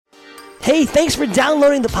Hey, thanks for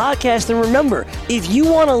downloading the podcast, and remember, if you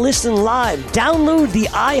want to listen live, download the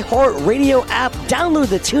iHeartRadio app, download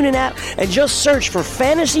the TuneIn app, and just search for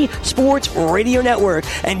Fantasy Sports Radio Network,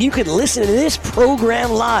 and you can listen to this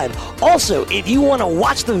program live. Also, if you want to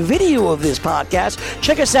watch the video of this podcast,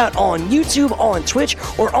 check us out on YouTube, on Twitch,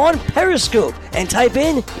 or on Periscope, and type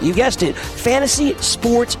in, you guessed it, Fantasy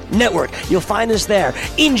Sports Network. You'll find us there.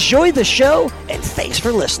 Enjoy the show, and thanks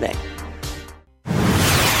for listening.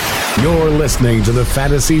 You're listening to the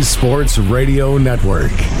Fantasy Sports Radio Network.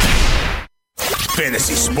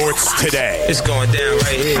 Fantasy Sports Today. It's going down right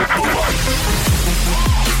here.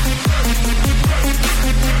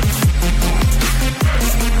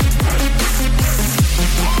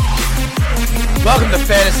 Welcome to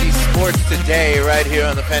Fantasy Sports Today, right here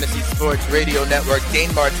on the Fantasy Sports Radio Network.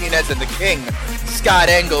 Dane Martinez and the King, Scott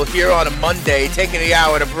Engel, here on a Monday, taking the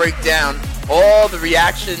hour to break down all the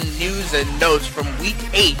reaction, news, and notes from Week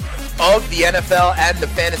 8 of the NFL and the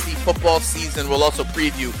fantasy football season. We'll also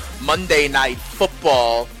preview Monday Night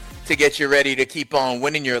Football to get you ready to keep on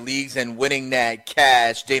winning your leagues and winning that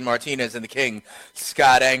cash. Dane Martinez and the King,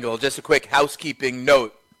 Scott Engel. Just a quick housekeeping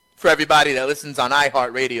note for everybody that listens on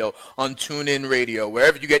iHeartRadio, on TuneIn Radio,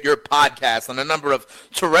 wherever you get your podcasts, on a number of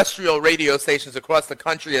terrestrial radio stations across the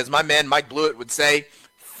country. As my man Mike Blewett would say,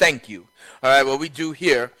 thank you. All right, what we do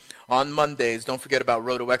here on Mondays, don't forget about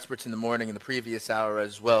Roto Experts in the morning and the previous hour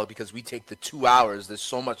as well, because we take the 2 hours. There's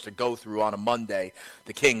so much to go through on a Monday.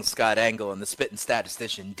 The King, Scott Engel, and the spitting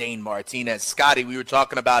statistician, Dane Martinez. Scotty, we were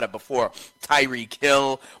talking about it before. Tyreek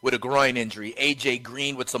Hill with a groin injury. A.J.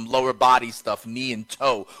 Green with some lower body stuff, knee and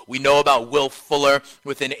toe. We know about Will Fuller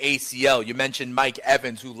with an ACL. You mentioned Mike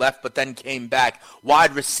Evans, who left but then came back.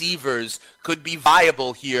 Wide receivers could be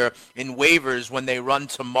viable here in waivers when they run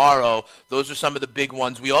tomorrow. Those are some of the big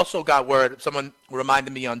ones. We also got word, someone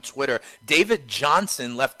reminded me on Twitter, David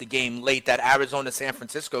Johnson left the game late. That Arizona-San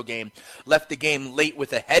Francisco game left the game late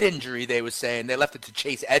with a head injury, they were saying. They left it to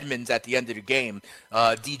Chase Edmonds at the end of the game.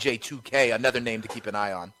 DJ 2K, another name to keep an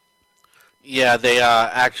eye on. Yeah, they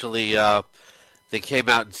actually they came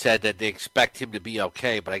out and said that they expect him to be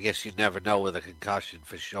okay, but I guess you never know with a concussion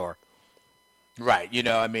for sure. Right. You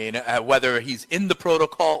know, I mean, whether he's in the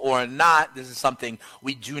protocol or not, this is something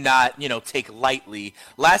we do not, take lightly.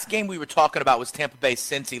 Last game we were talking about was Tampa Bay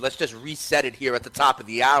Cincy. Let's just reset it here at the top of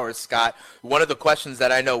the hour, Scott. One of the questions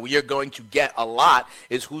that I know we are going to get a lot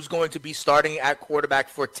is who's going to be starting at quarterback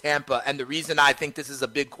for Tampa. And the reason I think this is a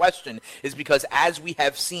big question is because, as we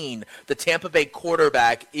have seen, the Tampa Bay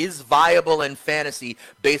quarterback is viable in fantasy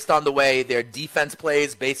based on the way their defense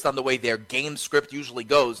plays, based on the way their game script usually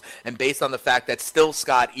goes, and based on the fact that still,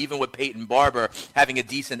 Scott, even with Peyton Barber having a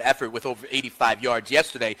decent effort with over 85 yards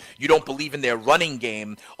yesterday, you don't believe in their running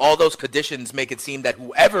game. All those conditions make it seem that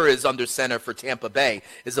whoever is under center for Tampa Bay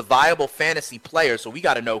is a viable fantasy player, so we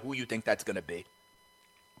got to know who you think that's going to be.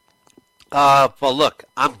 Well, look,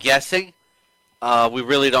 I'm guessing. We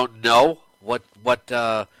really don't know what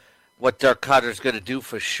Dirk Cutter's going to do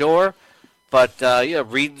for sure. But,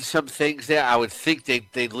 reading some things there, I would think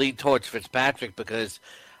they'd lean towards Fitzpatrick because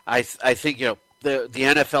I think, the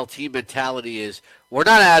NFL team mentality is we're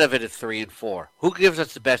not out of it at 3-4. Who gives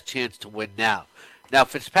us the best chance to win now? Now,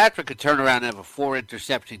 Fitzpatrick could turn around and have a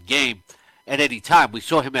 4-interception game at any time. We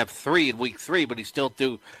saw him have 3 in Week 3, but he still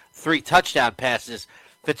threw 3 touchdown passes.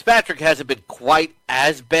 Fitzpatrick hasn't been quite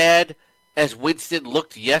as bad as Winston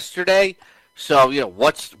looked yesterday. So,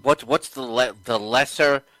 what's the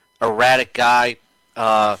lesser erratic guy?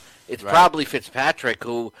 It's right. Probably Fitzpatrick,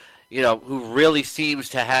 who really seems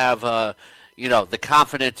to have, the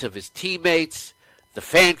confidence of his teammates, the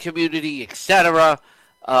fan community, etc.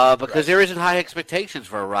 Because there isn't high expectations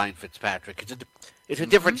for a Ryan Fitzpatrick. It's a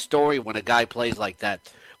different story when a guy plays like that.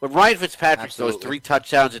 When Ryan Fitzpatrick throws 3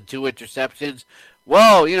 touchdowns and 2 interceptions,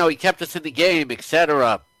 he kept us in the game,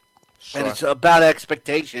 etc. Sure. And it's about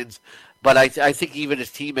expectations. But I think even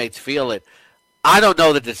his teammates feel it. I don't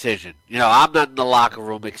know the decision. I'm not in the locker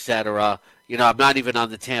room, etc. I'm not even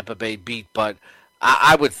on the Tampa Bay beat, but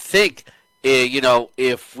I would think,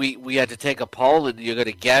 if we had to take a poll and you're going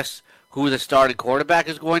to guess who the starting quarterback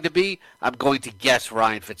is going to be, I'm going to guess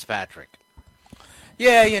Ryan Fitzpatrick.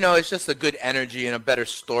 Yeah, it's just a good energy and a better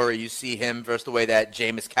story. You see him versus the way that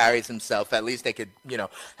Jameis carries himself. At least they could,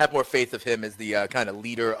 have more faith of him as the kind of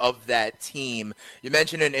leader of that team. You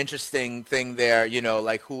mentioned an interesting thing there,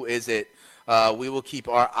 like who is it? We will keep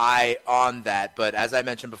our eye on that. But as I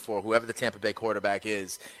mentioned before, whoever the Tampa Bay quarterback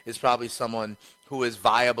is probably someone who is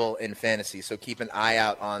viable in fantasy. So keep an eye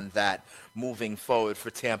out on that moving forward for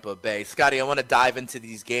Tampa Bay. Scotty, I want to dive into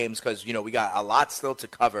these games because, we got a lot still to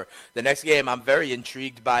cover. The next game I'm very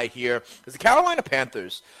intrigued by here is the Carolina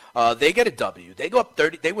Panthers. They get a W. They go up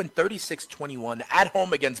 30. They win 36-21 at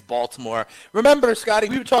home against Baltimore. Remember, Scotty,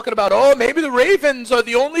 we were talking about, maybe the Ravens are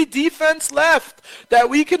the only defense left that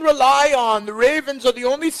we can rely on. The Ravens are the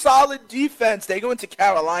only solid defense. They go into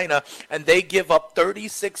Carolina, and they give up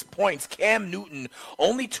 36 points. Cam Newton,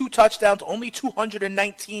 only 2 touchdowns, only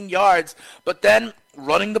 219 yards, but then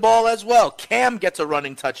running the ball as well. Cam gets a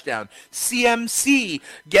running touchdown. CMC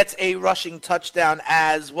gets a rushing touchdown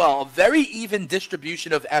as well. A very even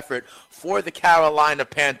distribution of effort for the Carolina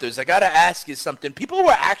Panthers. I got to ask you something. People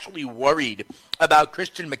were actually worried about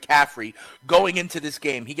Christian McCaffrey going into this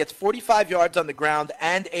game. He gets 45 yards on the ground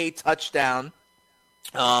and a touchdown.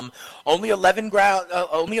 Only 11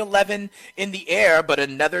 in the air, but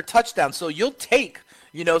another touchdown. So you'll take,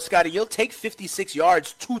 Scotty, you'll take 56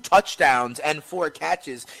 yards, 2 touchdowns, and 4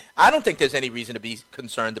 catches. I don't think there's any reason to be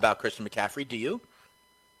concerned about Christian McCaffrey. Do you?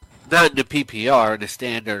 Not in the PPR. In the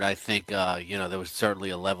standard, I think, there was certainly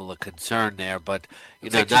a level of concern there. But,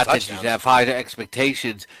 not that you have high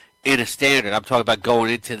expectations in a standard. I'm talking about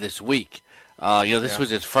going into this week. This was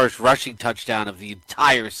his first rushing touchdown of the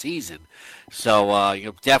entire season. So,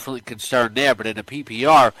 you're definitely concerned there. But in the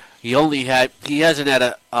PPR, he hasn't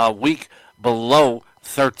had a week below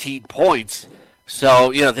 13 points.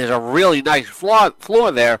 So, there's a really nice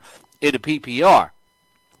floor there in the PPR.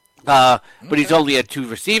 But he's only had 2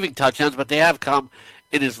 receiving touchdowns, but they have come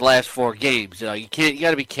in his last 4 games. You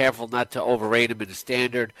got to be careful not to overrate him in the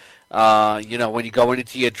standard. When you go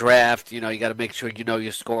into your draft, you got to make sure you know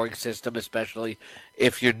your scoring system, especially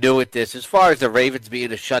if you're new at this. As far as the Ravens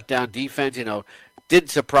being a shutdown defense, didn't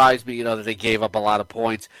surprise me, that they gave up a lot of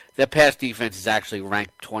points. Their pass defense is actually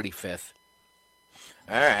ranked 25th.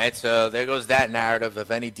 All right, so there goes that narrative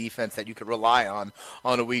of any defense that you could rely on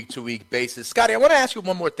a week-to-week basis. Scotty, I want to ask you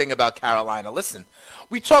one more thing about Carolina. Listen,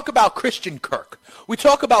 we talk about Christian Kirk. We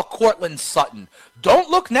talk about Cortland Sutton. Don't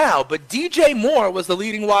look now, but DJ Moore was the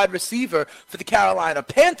leading wide receiver for the Carolina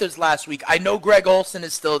Panthers last week. I know Greg Olsen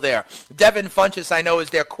is still there. Devin Funchess, I know,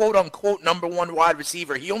 is their quote-unquote number 1 wide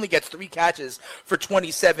receiver. He only gets 3 catches for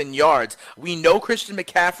 27 yards. We know Christian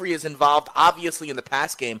McCaffrey is involved, obviously, in the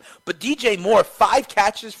pass game, but DJ Moore, 5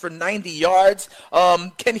 catches for 90 yards.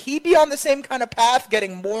 Can he be on the same kind of path,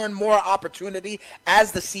 getting more and more opportunity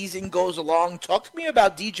as the season goes along? Talk to me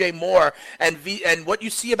about DJ Moore and what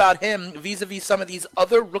you see about him vis-a-vis some of these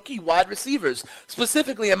other rookie wide receivers.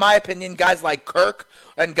 Specifically, in my opinion, guys like Kirk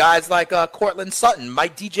and guys like Cortland Sutton.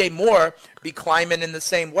 Might DJ Moore be climbing in the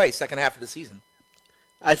same way second half of the season?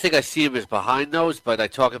 I think I see him as behind those, but I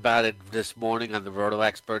talk about it this morning on the Roto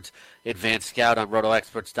Experts Advanced Scout on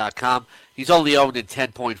rotoexperts.com. He's only owned in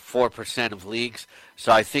 10.4% of leagues,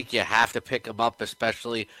 so I think you have to pick him up,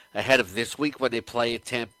 especially ahead of this week when they play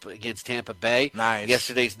against Tampa Bay. Nice.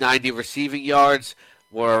 Yesterday's 90 receiving yards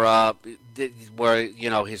were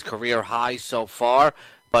his career high so far,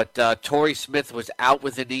 but Torrey Smith was out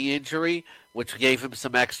with a knee injury, which gave him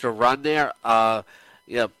some extra run there.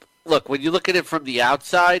 Look, when you look at it from the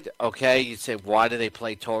outside, okay, you say, why do they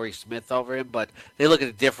play Torrey Smith over him? But they look at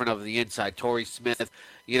it different over the inside. Torrey Smith,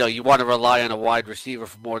 you want to rely on a wide receiver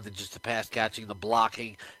for more than just the pass catching, the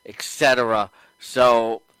blocking, etc.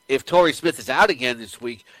 So if Torrey Smith is out again this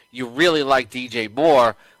week, you really like DJ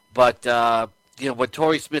Moore. But, when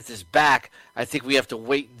Torrey Smith is back, I think we have to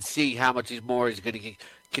wait and see how much more he's going to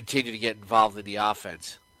continue to get involved in the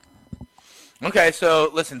offense. Okay,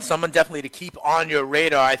 so listen, someone definitely to keep on your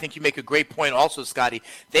radar. I think you make a great point also, Scotty.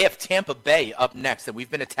 They have Tampa Bay up next, and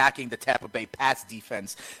we've been attacking the Tampa Bay pass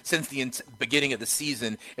defense since the beginning of the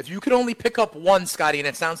season. If you could only pick up one, Scotty, and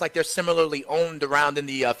it sounds like they're similarly owned around in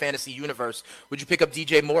the fantasy universe, would you pick up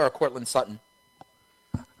DJ Moore or Cortland Sutton?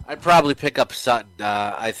 I'd probably pick up Sutton.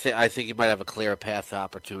 I think he might have a clearer path to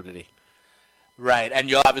opportunity. Right, and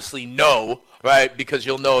you'll obviously know, right, because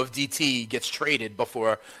you'll know if DT gets traded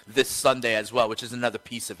before this Sunday as well, which is another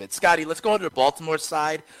piece of it. Scotty, let's go to the Baltimore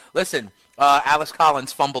side. Listen, Alex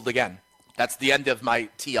Collins fumbled again. That's the end of my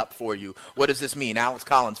tee-up for you. What does this mean? Alex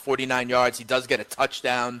Collins, 49 yards. He does get a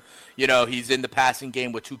touchdown. He's in the passing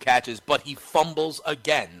game with 2 catches, but he fumbles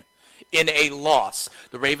again in a loss.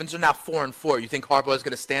 The Ravens are now 4-4. You think Harbaugh is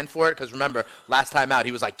going to stand for it? Because remember, last time out,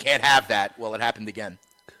 he was like, can't have that. Well, it happened again.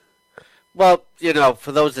 Well,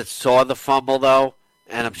 for those that saw the fumble, though,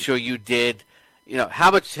 and I'm sure you did, how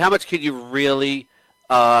much can you really,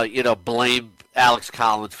 blame Alex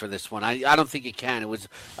Collins for this one? I don't think you can. It was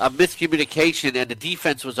a miscommunication, and the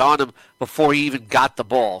defense was on him before he even got the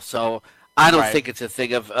ball. So I don't Right. think it's a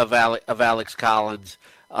thing of Alex Collins,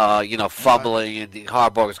 fumbling and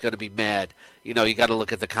Harbaugh is going to be mad. You got to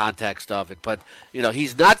look at the context of it. But,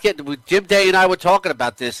 he's not getting – Jim Day and I were talking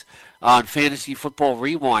about this on Fantasy Football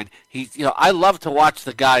Rewind. I love to watch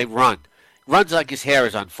the guy run. Runs like his hair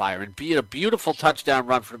is on fire. And a beautiful touchdown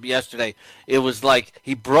run from yesterday. It was like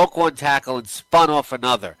he broke one tackle and spun off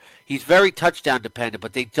another. He's very touchdown dependent,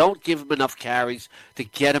 but they don't give him enough carries to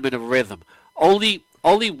get him in a rhythm. Only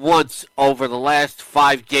once over the last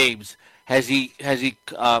 5 games has he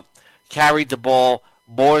carried the ball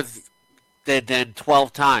more than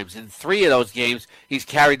 12 times. In 3 of those games, he's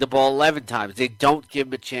carried the ball 11 times. They don't give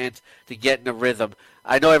him a chance to get in a rhythm.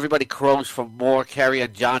 I know everybody crows for more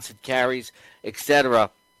Kerryon Johnson carries, etc.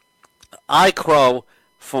 I crow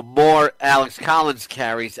for more Alex Collins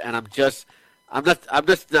carries, and I'm just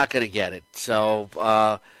not going to get it. So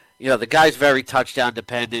the guy's very touchdown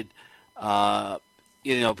dependent.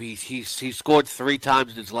 He's scored 3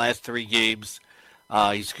 times in his last 3 games.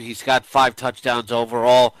 He's got 5 touchdowns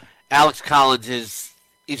overall. Alex Collins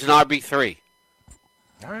he's an RB3.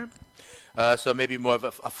 All right. So maybe more of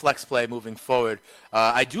a flex play moving forward.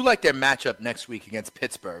 I do like their matchup next week against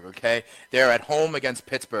Pittsburgh, okay? They're at home against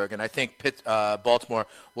Pittsburgh, and I think Baltimore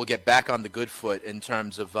will get back on the good foot in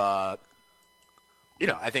terms of, I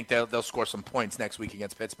think they'll score some points next week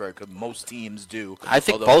against Pittsburgh, because most teams do. I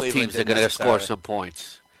think both teams are going to score some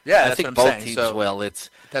points. Yeah, I think both teams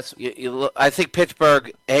will. I think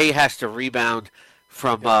Pittsburgh, has to rebound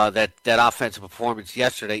from that offensive performance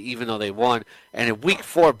yesterday, even though they won. And in Week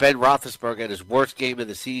 4, Ben Roethlisberger had his worst game of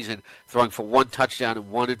the season, throwing for 1 touchdown and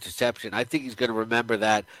 1 interception. I think he's going to remember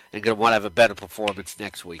that and going to want to have a better performance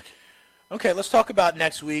next week. Okay, let's talk about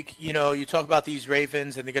next week. You talk about these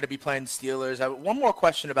Ravens, and they're going to be playing the Steelers. One more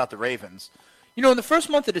question about the Ravens. In the first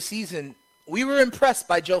month of the season, we were impressed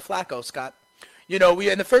by Joe Flacco, Scott. In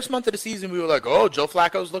the first month of the season, we were like, oh, Joe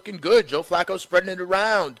Flacco's looking good. Joe Flacco's spreading it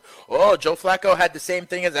around. Oh, Joe Flacco had the same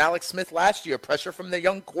thing as Alex Smith last year, pressure from the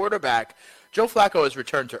young quarterback. Joe Flacco has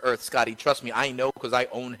returned to earth, Scotty. Trust me, I know because I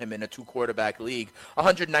own him in a 2-quarterback league.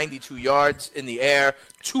 192 yards in the air,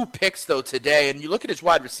 2 picks, though, today. And you look at his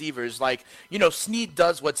wide receivers, Snead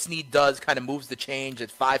does what Snead does, kind of moves the change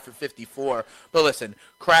at 5 for 54. But listen,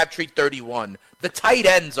 Crabtree 31. The tight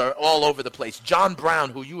ends are all over the place. John Brown,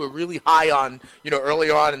 who you were really high on,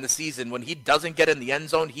 earlier on in the season, when he doesn't get in the end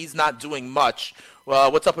zone, he's not doing much.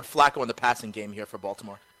 What's up with Flacco in the passing game here for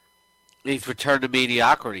Baltimore? He's returned to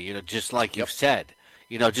mediocrity, just like you've said.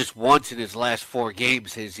 Just once in his last 4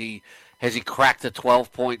 games has he cracked the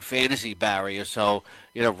 12-point fantasy barrier. So,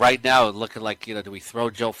 right now it's looking like, do we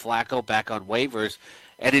throw Joe Flacco back on waivers?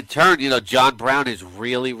 And in turn, John Brown has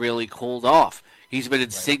really, really cooled off. He's been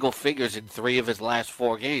in single figures in 3 of his last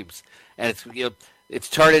 4 games. And it's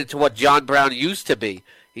turned into what John Brown used to be.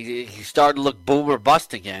 He's starting to look boom or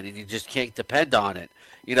bust again, and you just can't depend on it.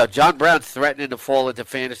 John Brown's threatening to fall into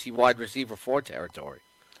fantasy wide receiver 4 territory.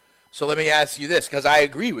 So let me ask you this, because I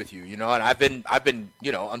agree with you, and I've been,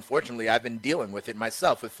 unfortunately, I've been dealing with it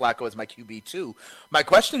myself with Flacco as my QB2. My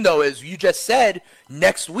question, though, is you just said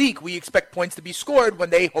next week we expect points to be scored when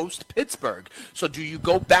they host Pittsburgh. So do you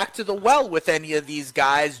go back to the well with any of these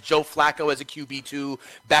guys, Joe Flacco as a QB2,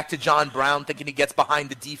 back to John Brown thinking he gets behind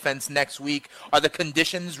the defense next week? Are the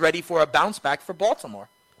conditions ready for a bounce back for Baltimore?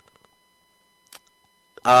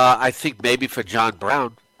 I think maybe for John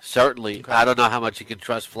Brown. Certainly. Okay. I don't know how much you can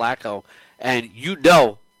trust Flacco. And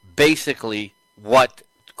basically what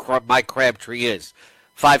Mike Crabtree is.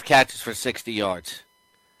 5 catches for 60 yards.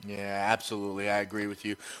 Yeah, absolutely. I agree with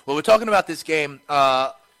you. Well, we're talking about this game,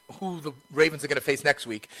 who the Ravens are going to face next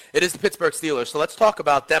week. It is the Pittsburgh Steelers, so let's talk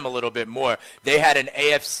about them a little bit more. They had an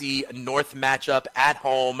AFC North matchup at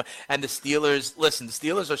home, and the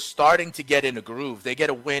Steelers are starting to get in a groove. They get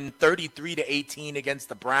a win 33-18 against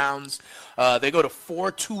the Browns. They go to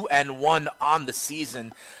 4-2-1 on the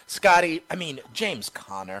season. Scotty, James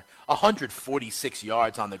Conner, 146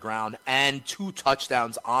 yards on the ground and 2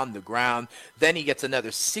 touchdowns on the ground. Then he gets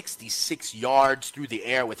another 66 yards through the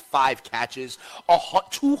air with 5 catches,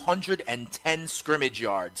 210 scrimmage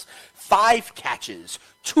yards, 5 catches,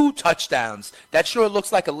 2 touchdowns. That sure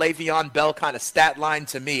looks like a Le'Veon Bell kind of stat line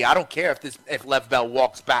to me. I don't care if Lev Bell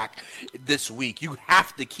walks back this week. You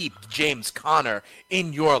have to keep James Conner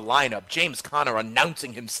in your lineup. James Conner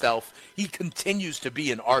announcing himself. He continues to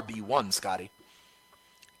be an RB1, Scotty.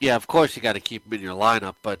 Yeah, of course you got to keep him in your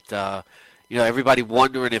lineup, but everybody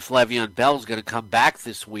wondering if Le'Veon Bell's going to come back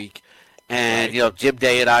this week. And Jim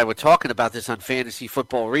Day and I were talking about this on Fantasy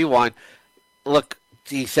Football Rewind. Look,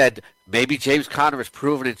 he said maybe James Conner has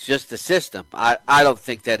proven it's just the system. I don't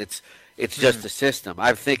think that It's just the system.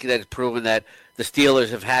 I'm thinking that it's proven that the Steelers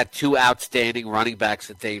have had two outstanding running backs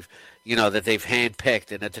that they've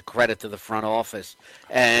handpicked, and it's a credit to the front office.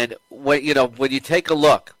 And when you take a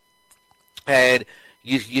look, and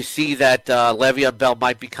you see that Le'Veon Bell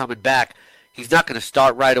might be coming back, he's not going to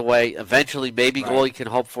start right away. Eventually, maybe all he can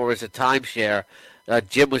hope for is a timeshare.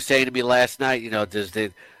 Jim was saying to me last night, are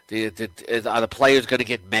the players going to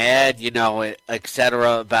get mad, et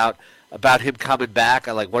cetera, about him coming back?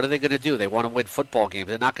 I'm like, what are they going to do? They want to win football games.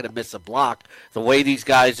 They're not going to miss a block. The way these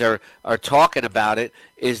guys are talking about it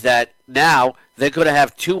is that now they're going to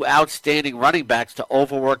have two outstanding running backs to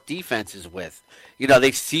overwork defenses with.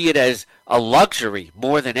 They see it as a luxury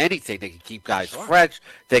more than anything. They can keep guys fresh.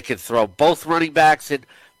 They can throw both running backs in,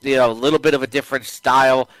 a little bit of a different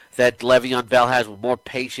style that Le'Veon Bell has, with more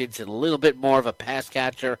patience and a little bit more of a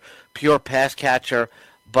pure pass catcher.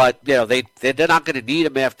 But they're not going to need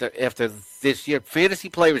him after this year. Fantasy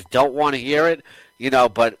players don't want to hear it,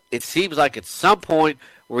 but it seems like at some point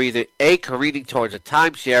we're either A, careening towards a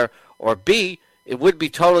timeshare, or B, it would be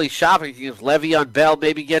totally shocking if Le'Veon Bell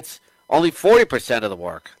maybe gets only 40% of the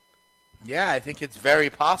work. Yeah, I think it's very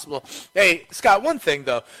possible. Hey, Scott, one thing,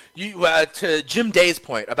 though. You to Jim Day's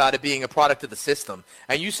point about it being a product of the system,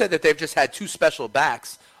 and you said that they've just had two special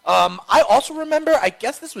backs. I also remember, I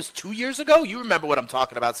guess this was 2 years ago. You remember what I'm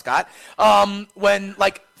talking about, Scott. When,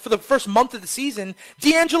 for the first month of the season,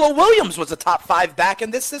 D'Angelo Williams was a top 5 back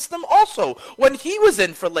in this system also when he was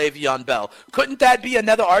in for Le'Veon Bell. Couldn't that be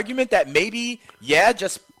another argument that maybe,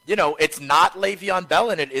 it's not Le'Veon Bell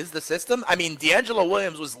and it is the system? I mean, D'Angelo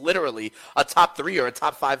Williams was literally a top 3 or a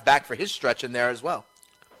top 5 back for his stretch in there as well.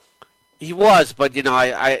 He was, but,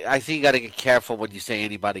 I think you got to get careful when you say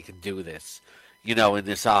anybody can do this, in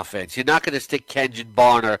this offense. You're not going to stick Kenjon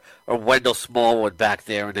Barner or Wendell Smallwood back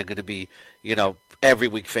there and they're going to be, every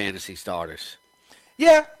week fantasy starters.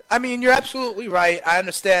 Yeah, I mean, you're absolutely right. I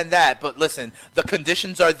understand that. But listen, the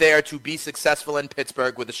conditions are there to be successful in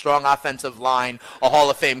Pittsburgh with a strong offensive line, a Hall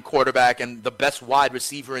of Fame quarterback, and the best wide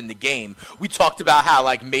receiver in the game. We talked about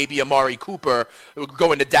how, maybe Amari Cooper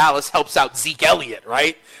going to Dallas helps out Zeke Elliott,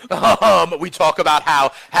 right? We talk about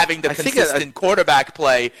how having the consistent quarterback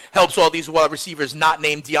play helps all these wide receivers not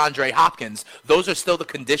named DeAndre Hopkins. Those are still the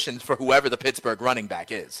conditions for whoever the Pittsburgh running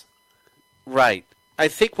back is. Right. I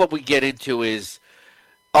think what we get into is,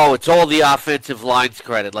 it's all the offensive line's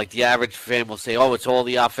credit. Like the average fan will say, it's all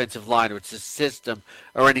the offensive line or it's the system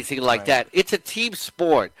or anything like that. It's a team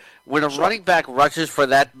sport. When a running back rushes for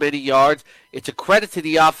that many yards, it's a credit to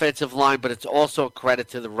the offensive line, but it's also a credit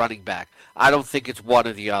to the running back. I don't think it's one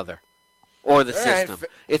or the other or the system.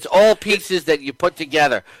 It's all pieces that you put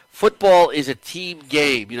together. Football is a team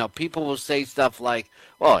game. People will say stuff like,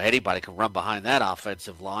 anybody can run behind that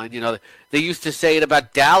offensive line. They used to say it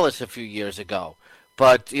about Dallas a few years ago.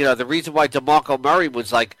 But, the reason why DeMarco Murray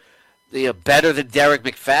was, better than Derek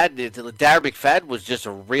McFadden is Derek McFadden was just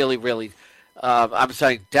a really, really Derek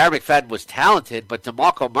McFadden was talented, but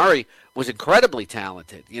DeMarco Murray was incredibly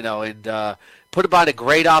talented, and put him on a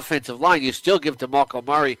great offensive line. You still give DeMarco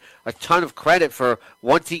Murray a ton of credit for,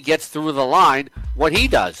 once he gets through the line, what he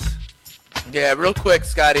does. Yeah, real quick,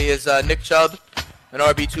 Scotty, is Nick Chubb an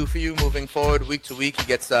RB2 for you moving forward week to week? He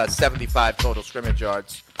gets 75 total scrimmage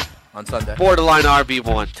yards on Sunday. Borderline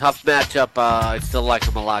RB1. Tough matchup. I still like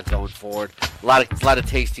him a lot going forward. A lot of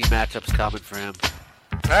tasty matchups coming for him.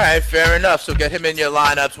 All right, fair enough. So get him in your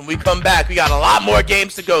lineups. When we come back, we got a lot more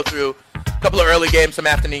games to go through. A couple of early games, some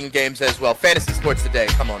afternoon games as well. Fantasy Sports Today.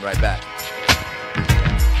 Come on, right back.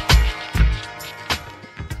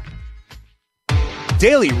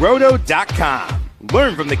 DailyRoto.com.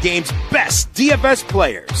 Learn from the game's best DFS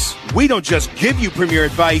players. We don't just give you premier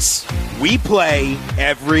advice, we play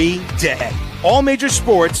every day. All major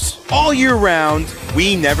sports, all year round,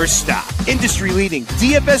 we never stop. Industry-leading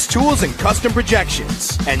DFS tools and custom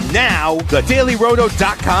projections. And now, the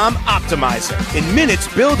DailyRoto.com Optimizer. In minutes,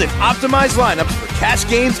 build and optimize lineups for cash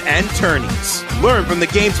games and tourneys. Learn from the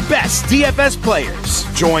game's best DFS players.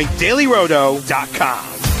 Join DailyRoto.com.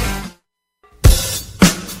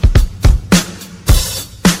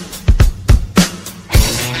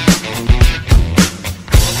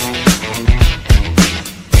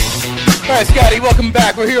 All right, Scotty, welcome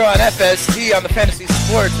back. We're here on FST on the Fantasy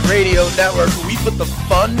Sports Radio Network, where we put the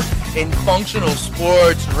fun in functional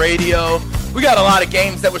sports radio. We got a lot of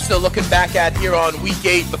games that we're still looking back at here on Week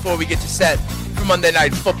 8 before we get to set for Monday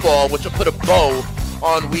Night Football, which will put a bow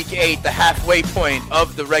on Week 8, the halfway point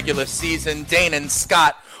of the regular season. Dane and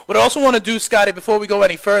Scott What I also want to do, Scotty, before we go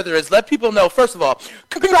any further, is let people know, first of all,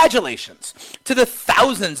 congratulations to the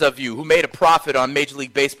thousands of you who made a profit on Major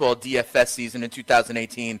League Baseball DFS season in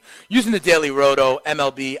 2018 using the Daily Roto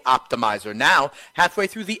MLB Optimizer. Now, halfway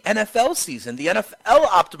through the NFL season, the NFL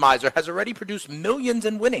Optimizer has already produced millions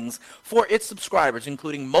in winnings for its subscribers,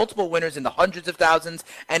 including multiple winners in the hundreds of thousands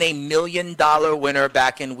and a $1 million winner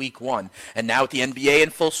back in week 1. And now with the NBA in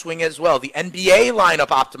full swing as well, the NBA lineup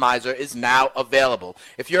optimizer is now available.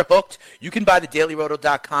 If you're hooked, you can buy the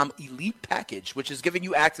dailyroto.com Elite Package, which is giving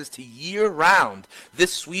you access to year-round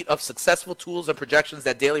this suite of successful tools and projections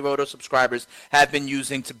that Daily Roto subscribers have been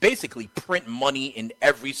using to basically print money in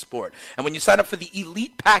every sport. And when you sign up for the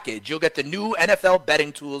Elite Package, you'll get the new NFL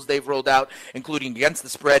betting tools they've rolled out, including against the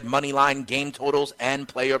spread, money line, game totals, and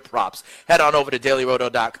player props. Head on over to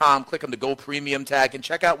dailyroto.com, click on the Go Premium tag, and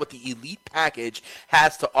check out what the Elite Package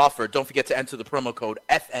has to offer. Don't forget to enter the promo code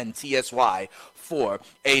FNTSY for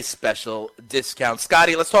a special discount.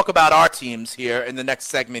 Scotty, let's talk about our teams here in the next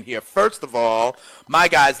segment here. First of all, my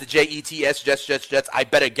guys, the Jets, Jets. I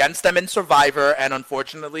bet against them in Survivor, and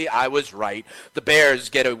unfortunately, I was right. The Bears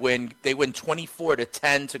get a win. They win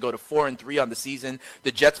 24-10 to go to 4-3 on the season.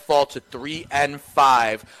 The Jets fall to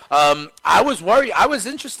 3-5. I was worried. I was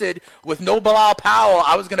interested with no Bilal Powell.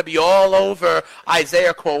 I was going to be all over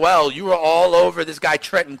Isaiah Crowell. You were all over this guy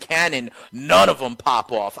Trenton Cannon. None of them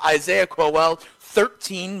pop off. Isaiah Crowell,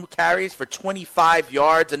 13 carries for 25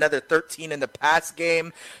 yards, another 13 in the pass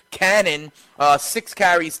game. Cannon, 6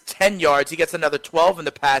 carries, 10 yards. He gets another 12 in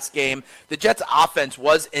the pass game. The Jets' offense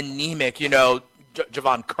was anemic,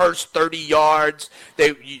 Javon Curse, 30 yards.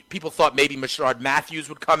 People thought maybe Mashard Matthews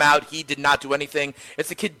would come out. He did not do anything. It's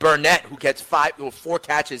the kid Burnett who gets 4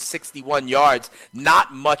 catches, 61 yards.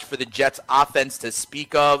 Not much for the Jets' offense to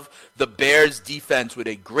speak of. The Bears' defense with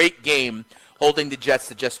a great game, holding the Jets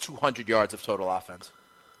to just 200 yards of total offense.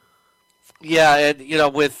 Yeah,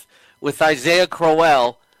 and, with Isaiah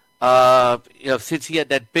Crowell, since he had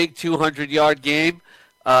that big 200-yard game,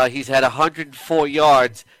 he's had 104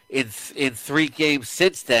 yards in 3 games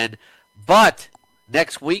since then. But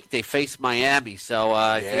next week they face Miami, so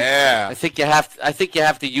I think you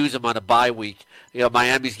have to use him on a bye week.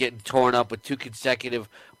 Miami's getting torn up with 2 consecutive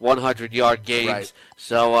 100-yard games. Right.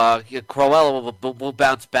 So Crowell will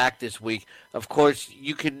bounce back this week. Of course,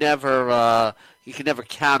 you can never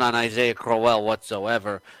count on Isaiah Crowell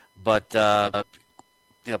whatsoever. But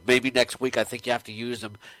maybe next week I think you have to use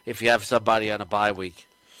him if you have somebody on a bye week.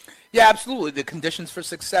 Yeah, absolutely. The conditions for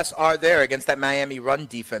success are there against that Miami run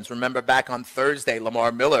defense. Remember back on Thursday,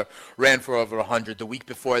 Lamar Miller ran for over 100. The week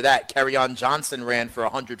before that, Kerryon Johnson ran for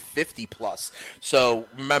 150+. So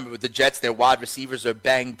remember, with the Jets, their wide receivers are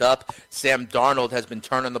banged up. Sam Darnold has been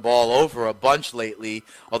turning the ball over a bunch lately,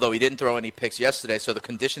 although he didn't throw any picks yesterday. So the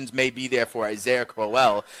conditions may be there for Isaiah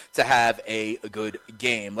Crowell to have a good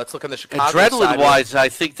game. Let's look on the Chicago side. Adrenaline-wise, I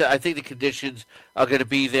think the conditions are going to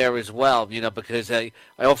be there as well, because I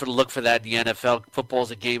often look for that in the NFL.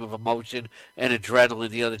 Football's a game of emotion and adrenaline.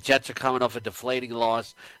 The Jets are coming off a deflating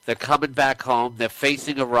loss. They're coming back home. They're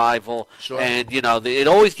facing a rival. Sure. And, it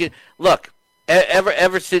always get – look,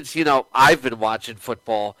 ever since, I've been watching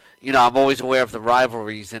football, I'm always aware of the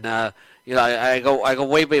rivalries. And, I go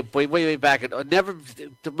way back. And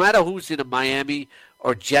no matter who's in a Miami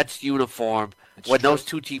or Jets uniform, when those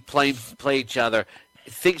two teams play each other –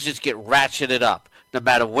 things just get ratcheted up, no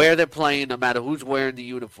matter where they're playing, no matter who's wearing the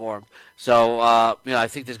uniform. So, I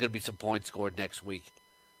think there's going to be some points scored next week.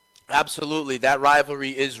 Absolutely. That rivalry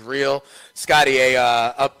is real. Scotty,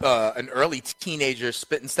 an early teenager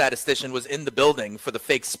spitting statistician was in the building for the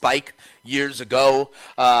fake spike years ago.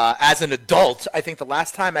 As an adult, I think the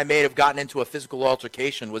last time I may have gotten into a physical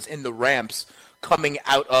altercation was in the ramps coming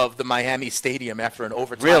out of the Miami Stadium after an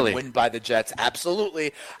overtime win by the Jets.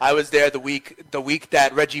 Absolutely. I was there the week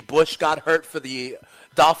that Reggie Bush got hurt for the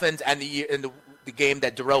Dolphins and the game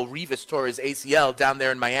that Darrelle Revis tore his ACL down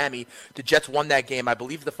there in Miami. The Jets won that game. I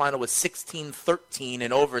believe the final was 16-13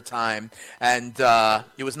 in overtime. And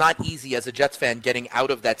it was not easy as a Jets fan getting out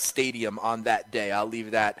of that stadium on that day. I'll leave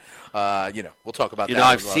that. We'll talk about that.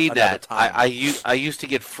 I've seen that. I used to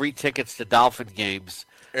get free tickets to Dolphin games.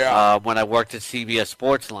 Yeah. When I worked at CBS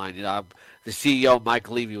Sportsline, the CEO, Mike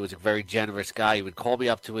Levy, was a very generous guy. He would call me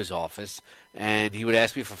up to his office, and he would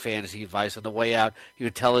ask me for fantasy advice. On the way out, he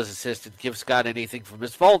would tell his assistant, give Scott anything from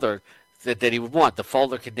his folder that he would want. The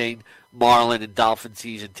folder contained Marlin and Dolphin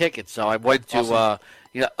season tickets. So I went to,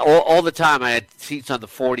 awesome. All the time I had seats on the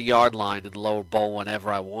 40-yard line in the lower bowl whenever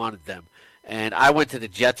I wanted them. And I went to the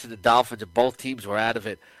Jets and the Dolphins, and both teams were out of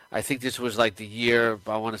it. I think this was like the year,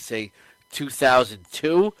 I want to say,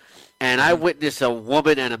 2002, and I witnessed a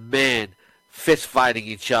woman and a man fist fighting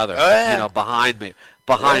each other, behind me.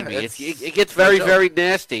 It gets very, very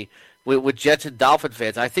nasty with Jets and Dolphin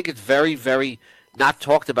fans. I think it's very, very not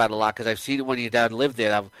talked about a lot because I've seen it when you down and live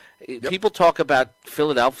there. People talk about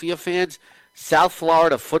Philadelphia fans. South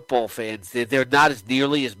Florida football fans, they're not as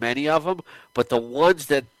nearly as many of them, but the ones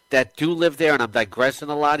that do live there, and I'm digressing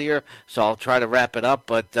a lot here, so I'll try to wrap it up,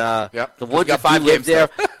 but the ones that do live there,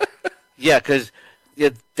 because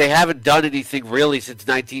they haven't done anything really since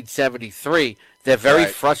 1973. They're very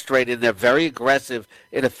frustrated, and they're very aggressive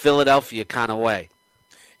in a Philadelphia kind of way.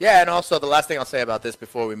 Yeah, and also the last thing I'll say about this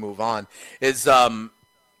before we move on is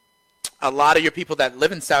a lot of your people that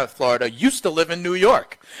live in South Florida used to live in New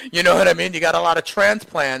York. You know what I mean? You got a lot of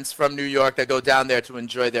transplants from New York that go down there to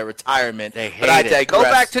enjoy their retirement. They hate it. Go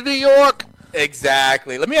back to New York.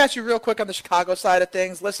 Exactly. Let me ask you real quick on the Chicago side of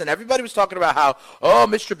things. Listen, everybody was talking about how,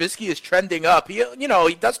 Mitch Trubisky is trending up. He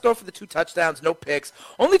does throw for the 2 touchdowns, no picks,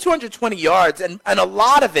 only 220 yards, and a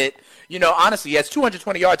lot of it, honestly, he has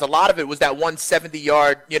 220 yards. A lot of it was that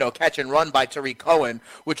 170-yard, catch and run by Tariq Cohen,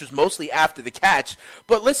 which was mostly after the catch.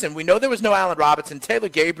 But listen, we know there was no Allen Robinson. Taylor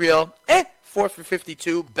Gabriel, 4 for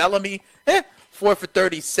 52. Bellamy, 4 for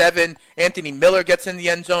 37. Anthony Miller gets in the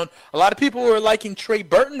end zone. A lot of people were liking Trey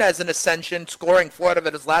Burton as an ascension, scoring 4 out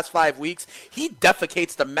of his last 5 weeks. He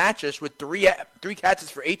defecates the mattress with three catches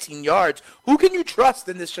for 18 yards. Who can you trust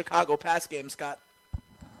in this Chicago pass game, Scott?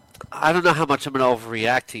 I don't know how much I'm going to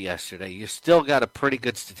overreact to yesterday. You still got a pretty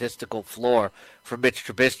good statistical floor for Mitch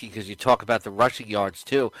Trubisky because you talk about the rushing yards,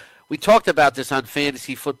 too. We talked about this on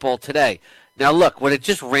Fantasy Football Today. Now, look, when it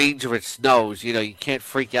just rains or it snows, you can't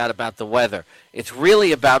freak out about the weather. It's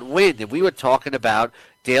really about wind. And we were talking about,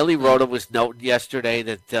 Daily Rota was noting yesterday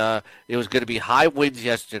that there was going to be high winds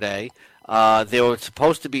yesterday. There were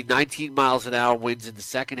supposed to be 19 miles an hour winds in the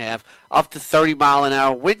second half, up to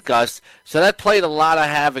 30-mile-an-hour wind gusts. So that played a lot of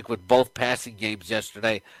havoc with both passing games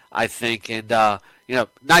yesterday, I think. And,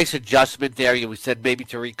 nice adjustment there. We said maybe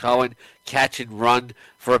Tariq Cohen catch and run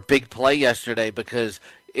for a big play yesterday because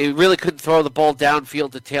it really couldn't throw the ball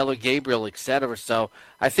downfield to Taylor Gabriel, et cetera. So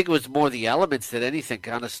I think it was more the elements than anything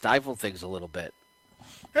kind of stifled things a little bit.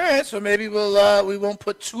 All right, so maybe we won't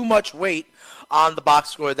put too much weight on the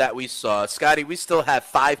box score that we saw. Scotty, we still have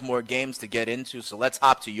 5 more games to get into, so let's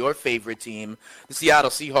hop to your favorite team, the Seattle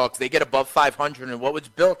Seahawks. They get above 500 in what was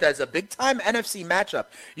built as a big-time NFC matchup.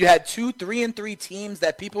 You had 2 3-3 teams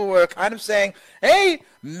that people were kind of saying, hey,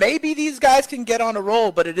 maybe these guys can get on a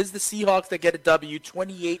roll, but it is the Seahawks that get a W,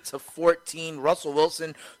 28-14. Russell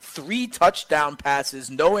Wilson, 3 touchdown passes,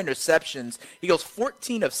 no interceptions. He goes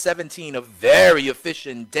 14 of 17, a very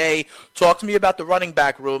efficient day. Talk to me about the running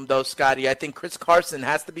back room, though, Scotty. I think Chris Carson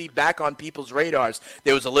has to be back on people's radars.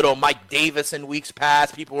 There was a little Mike Davis in weeks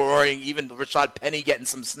past. People were worrying even Rashad Penny getting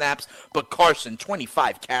some snaps. But Carson,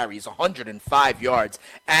 25 carries, 105 yards,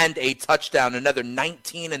 and a touchdown. Another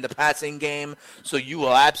 19 in the passing game. So you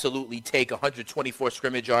will absolutely take 124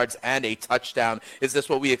 scrimmage yards and a touchdown. Is this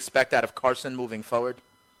what we expect out of Carson moving forward?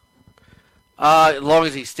 As long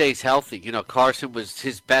as he stays healthy. Carson was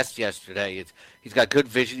his best yesterday. He's got good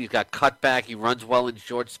vision. He's got cutback. He runs well in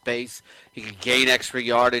short space. He can gain extra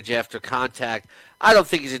yardage after contact. I don't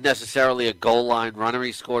think he's necessarily a goal line runner.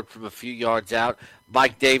 He scored from a few yards out.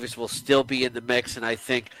 Mike Davis will still be in the mix, and I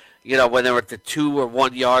think, when they're at the 2 or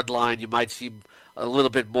 1 yard line, you might see a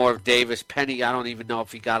little bit more of Davis. Penny, I don't even know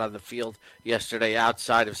if he got on the field yesterday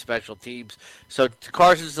outside of special teams. So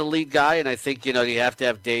Carson's the lead guy, and I think, you have to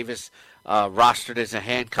have Davis rostered as a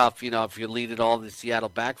handcuff, if you lead it all in the Seattle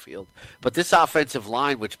backfield. But this offensive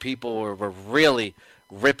line, which people were really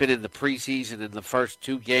ripping in the preseason in the first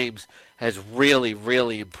 2 games, has really,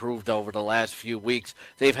 really improved over the last few weeks.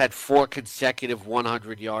 They've had 4 consecutive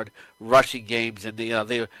 100-yard rushing games, and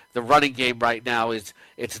the running game right now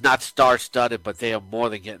it's not star-studded, but they are more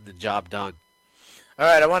than getting the job done. All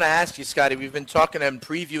right, I want to ask you, Scotty, we've been talking and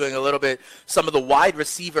previewing a little bit some of the wide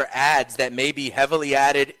receiver ads that may be heavily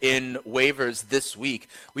added in waivers this week.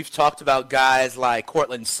 We've talked about guys like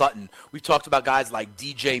Cortland Sutton. We've talked about guys like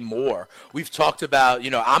DJ Moore. We've talked about,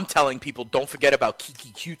 I'm telling people don't forget about Kiki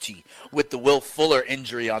Cutie with the Will Fuller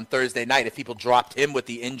injury on Thursday night if people dropped him with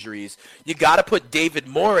the injuries. You got to put David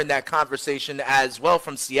Moore in that conversation as well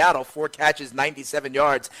from Seattle. 4 catches, 97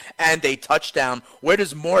 yards, and a touchdown. Where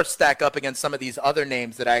does Moore stack up against some of these other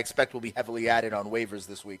names that I expect will be heavily added on waivers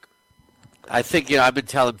this week? I think, I've been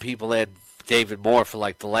telling people add David Moore for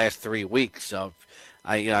like the last 3 weeks. So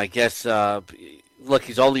I guess. Look,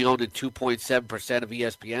 he's only owned in 2.7% of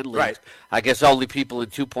ESPN leagues. Right. I guess only people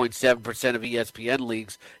in 2.7% of ESPN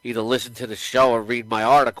leagues either listen to the show or read my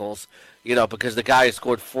articles, because the guy has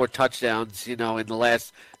scored 4 touchdowns, in the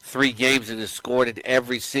last 3 games and has scored in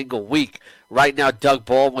every single week. Right now, Doug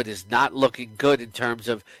Baldwin is not looking good in terms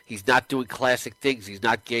of he's not doing classic things. He's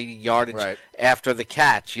not gaining yardage after the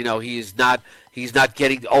catch. He's not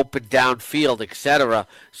getting open downfield, etc.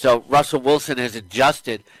 So Russell Wilson has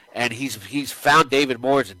adjusted. And he's found David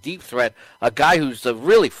Moore as a deep threat, a guy who's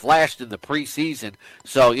really flashed in the preseason.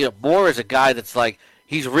 So, Moore is a guy that's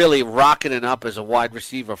he's really rocketing up as a wide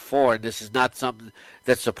receiver 4, and this is not something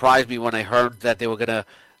that surprised me when I heard that they were gonna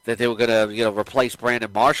replace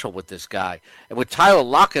Brandon Marshall with this guy. And with Tyler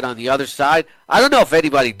Lockett on the other side, I don't know if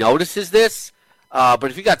anybody notices this,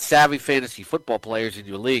 but if you got savvy fantasy football players in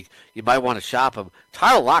your league, you might want to shop him.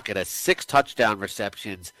 Tyler Lockett has 6 touchdown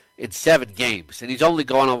receptions in 7 games, and he's only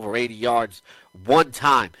gone over 80 yards 1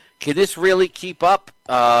 time. Can this really keep up?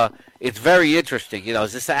 It's very interesting.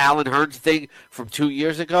 Is this an Allen Hurns thing from 2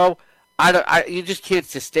 years ago? You just can't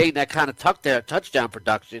sustain that kind of touchdown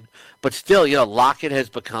production. But still, Lockett has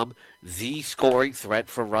become the scoring threat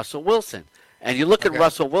for Russell Wilson. And you look at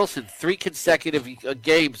Russell Wilson, 3 consecutive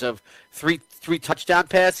games of three touchdown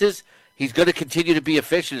passes. He's going to continue to be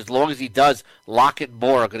efficient as long as he does. Lockett and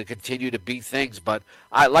Moore are going to continue to beat things. But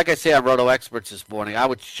like I say on Roto Experts this morning, I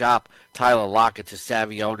would shop Tyler Lockett to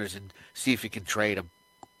savvy owners and see if you can trade him.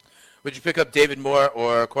 Would you pick up David Moore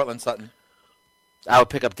or Cortland Sutton? I would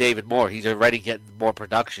pick up David Moore. He's already getting more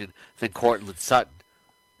production than Cortland Sutton.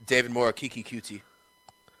 David Moore or Kiki QT?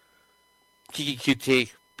 Kiki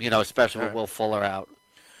QT, especially with Will Fuller out.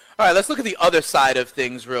 All right, let's look at the other side of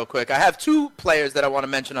things real quick. I have 2 players that I want to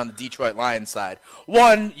mention on the Detroit Lions side.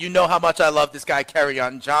 One, you know how much I love this guy,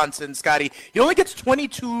 Kerryon Johnson. Scotty, he only gets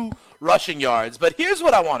 22 rushing yards, but here's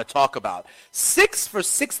what I want to talk about. 6 for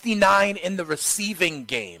 69 in the receiving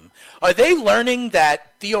game. Are they learning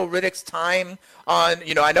that Theo Riddick's time on,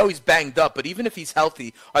 I know he's banged up, but even if he's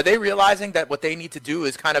healthy, are they realizing that what they need to do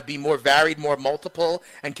is kind of be more varied, more multiple,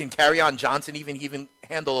 and can Kerryon Johnson even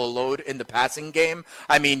handle a load in the passing game?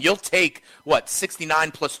 I mean, you'll take, 69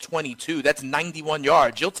 plus 22, that's 91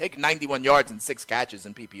 yards. You'll take 91 yards and 6 catches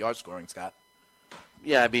in PPR scoring, Scott.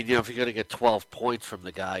 Yeah, I mean, if you're going to get 12 points from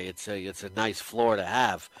the guy, it's a nice floor to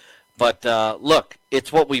have. But, look,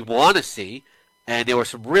 it's what we want to see, and there were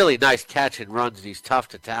some really nice catch and runs, and he's tough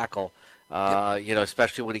to tackle,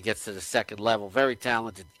 especially when he gets to the second level. Very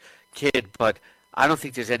talented kid, but I don't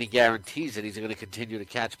think there's any guarantees that he's going to continue to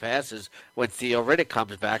catch passes when Theo Riddick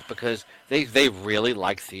comes back because they really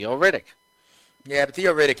like Theo Riddick. Yeah, but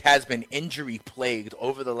Theo Riddick has been injury-plagued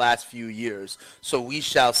over the last few years, so we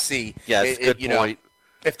shall see. Yeah, that's a good point.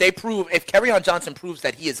 If Kerryon Johnson proves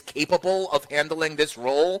that he is capable of handling this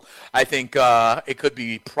role, I think it could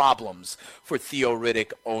be problems for Theo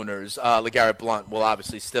Riddick owners. LeGarrette Blount will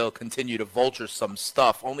obviously still continue to vulture some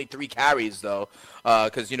stuff. Only 3 carries, though,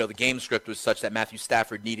 because, the game script was such that Matthew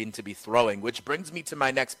Stafford needed to be throwing, which brings me to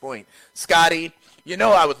my next point. Scotty,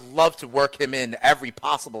 I would love to work him in every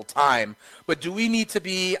possible time, but do we need to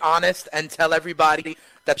be honest and tell everybody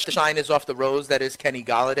that the shine is off the rose that is Kenny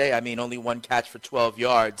Golladay? I mean, only 1 catch for 12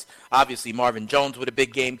 yards. Obviously, Marvin Jones with a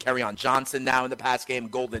big game. Kerryon Johnson now in the pass game.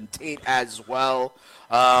 Golden Tate as well.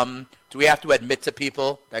 Do we have to admit to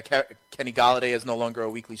people that Kenny Golladay is no longer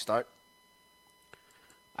a weekly start?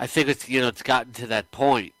 I think it's gotten to that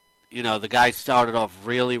point. The guy started off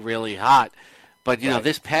really, really hot. But,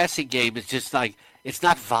 this passing game is just it's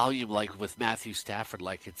not volume like with Matthew Stafford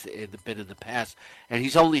like it's been in the past. And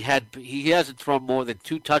he hasn't thrown more than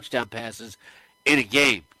 2 touchdown passes in a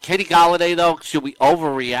game. Kenny Golladay, though, should we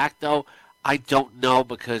overreact, though? I don't know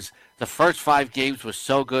because the first 5 games were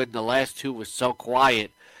so good and the last 2 were so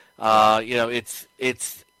quiet. It's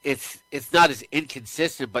not as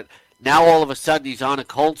inconsistent, but now all of a sudden he's on a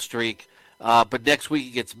cold streak. But next week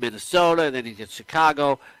he gets Minnesota, then he gets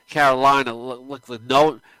Chicago, Carolina. Look,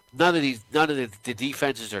 none of the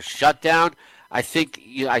defenses are shut down. I think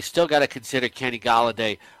I still got to consider Kenny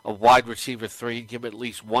Golladay a wide receiver 3. Give him at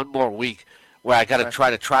least 1 more week where I got to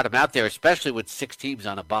try to trot him out there, especially with 6 teams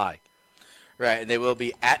on a bye. Right, and they will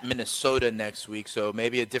be at Minnesota next week, so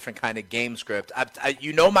maybe a different kind of game script.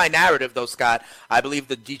 My narrative, though, Scott. I believe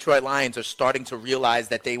the Detroit Lions are starting to realize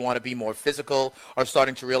that they want to be more physical, are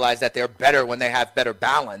starting to realize that they're better when they have better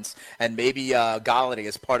balance, and maybe Golladay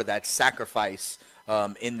is part of that sacrifice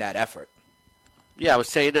in that effort. Yeah, I was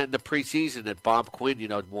saying that in the preseason that Bob Quinn,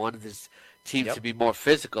 wanted his teams to be more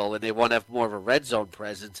physical, and they want to have more of a red zone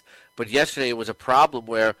presence. But yesterday it was a problem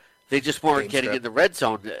where they just weren't getting in the red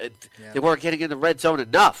zone. They weren't getting in the red zone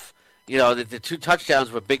enough. the 2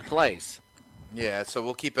 touchdowns were big plays. Yeah, so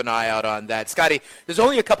we'll keep an eye out on that. Scotty, there's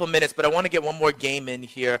only a couple minutes, but I want to get one more game in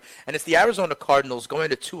here, and it's the Arizona Cardinals going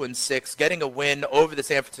to 2-6, getting a win over the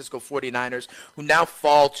San Francisco 49ers, who now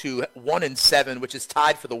fall to 1-7, which is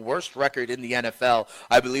tied for the worst record in the NFL.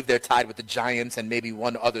 I believe they're tied with the Giants and maybe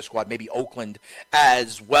one other squad, maybe Oakland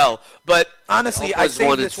as well. But honestly, I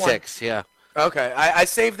saved this one. 1-6, yeah. Okay, I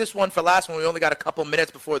saved this one for last one. We only got a couple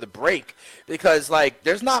minutes before the break because,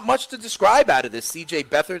 there's not much to describe out of this. C.J.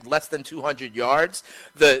 Beathard, less than 200 yards.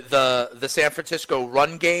 The San Francisco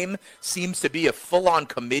run game seems to be a full-on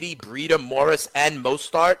committee. Breida, Morris, and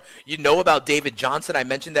Mostart. You know about David Johnson. I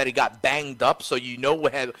mentioned that he got banged up, so you know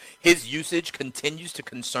his usage continues to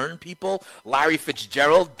concern people. Larry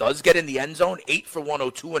Fitzgerald does get in the end zone, 8 for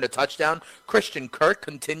 102 and a touchdown. Christian Kirk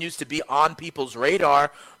continues to be on people's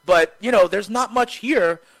radar. But, there's not much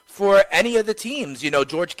here for any of the teams.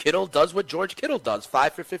 George Kittle does what George Kittle does,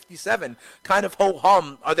 5 for 57, kind of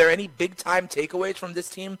ho-hum. Are there any big-time takeaways from this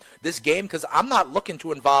team, this game? Because I'm not looking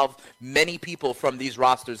to involve many people from these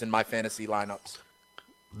rosters in my fantasy lineups.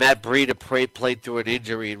 Matt Breida played through an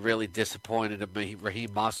injury and really disappointed Raheem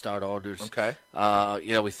Mostert owners. Okay.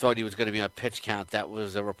 We thought he was going to be on pitch count. That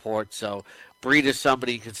was a report. So Breida's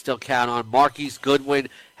somebody you can still count on. Marquise Goodwin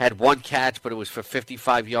had 1 catch, but it was for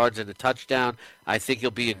 55 yards and a touchdown. I think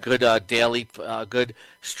he'll be a good good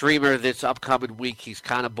streamer this upcoming week. He's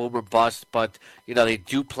kind of boom or bust, but, they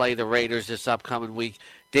do play the Raiders this upcoming week.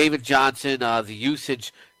 David Johnson, the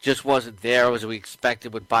usage just wasn't there as we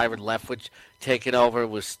expected with Byron Leftwich taking over. It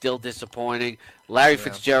was still disappointing. Larry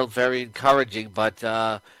Fitzgerald, very encouraging, but,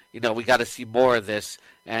 we got to see more of this.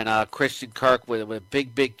 And Christian Kirk with a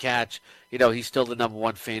big catch. He's still the number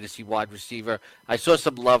 1 fantasy wide receiver. I saw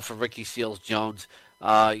some love for Ricky Seals-Jones,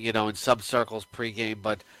 in some circles pregame,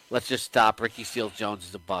 but let's just stop. Ricky Seals-Jones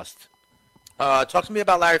is a bust. Talk to me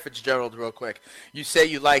about Larry Fitzgerald real quick. You say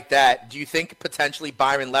you like that. Do you think potentially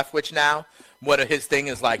Byron Leftwich now, one of his thing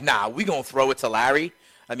is nah, we going to throw it to Larry?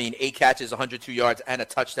 I mean, 8 catches, 102 yards, and a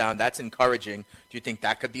touchdown. That's encouraging. Do you think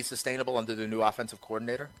that could be sustainable under the new offensive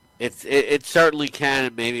coordinator? It certainly can,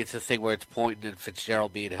 and maybe it's a thing where it's pointing at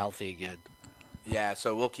Fitzgerald being healthy again. Yeah,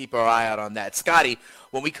 so we'll keep our eye out on that. Scotty,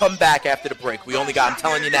 when we come back after the break, I'm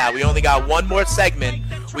telling you now, we only got one more segment.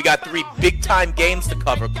 We got 3 big-time games to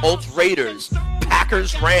cover. Colts, Raiders,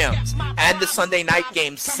 Packers, Rams, and the Sunday night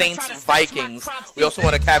game, Saints, Vikings. We also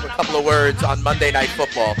want to have a couple of words on Monday Night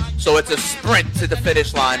Football. So it's a sprint to the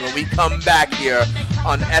finish line when we come back here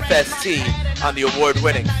on FST on the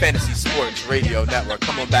award-winning Fantasy Sports Radio Network.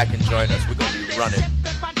 Come on back and join us. We're going to be running.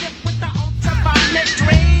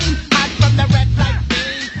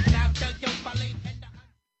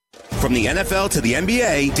 From the NFL to the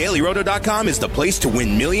NBA, DailyRoto.com is the place to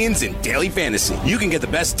win millions in daily fantasy. You can get the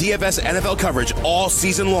best DFS NFL coverage all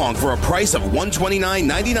season long for a price of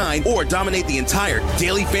 $129.99 or dominate the entire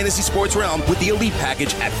daily fantasy sports realm with the Elite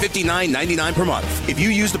Package at $59.99 per month. If you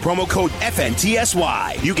use the promo code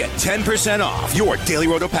FNTSY, you get 10% off your Daily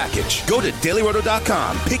Roto package. Go to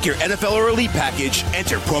DailyRoto.com, pick your NFL or Elite Package,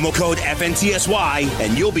 enter promo code FNTSY,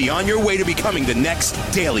 and you'll be on your way to becoming the next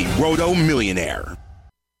Daily Roto millionaire.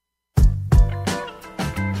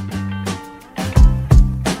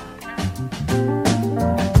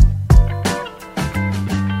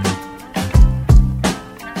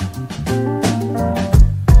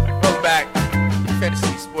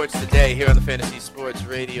 Today here on the Fantasy Sports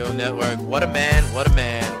Radio Network. What a man, what a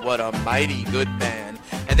man, what a mighty good man.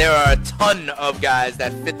 And there are a ton of guys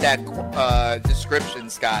that fit that description,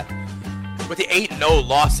 Scott. With the 8-0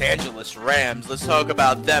 Los Angeles Rams, let's talk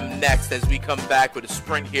about them next as we come back with a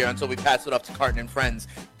sprint here until we pass it off to Carton and Friends.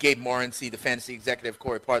 Gabe Morency, the fantasy executive,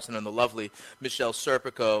 Corey Parson, and the lovely Michelle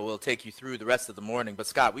Serpico will take you through the rest of the morning. But,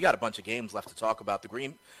 Scott, we got a bunch of games left to talk about. The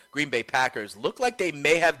Green Bay Packers look like they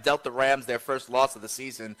may have dealt the Rams their first loss of the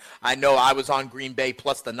season. I know I was on Green Bay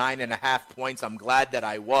plus the 9.5 points. I'm glad that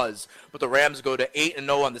I was. But the Rams go to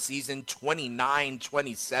 8-0 on the season,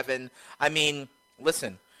 29-27. I mean,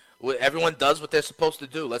 listen. Everyone does what they're supposed to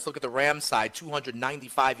do. Let's look at the Rams side.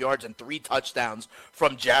 295 yards and 3 touchdowns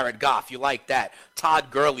from Jared Goff. You like that.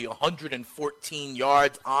 Todd Gurley, 114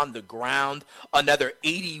 yards on the ground. Another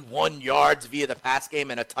 81 yards via the pass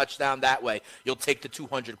game and a touchdown that way. You'll take the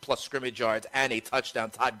 200-plus scrimmage yards and a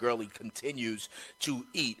touchdown. Todd Gurley continues to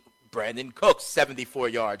eat. Brandon Cooks, 74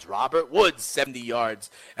 yards. Robert Woods, 70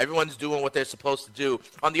 yards. Everyone's doing what they're supposed to do.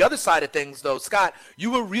 On the other side of things, though, Scott,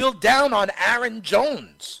 you were real down on Aaron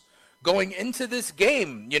Jones going into this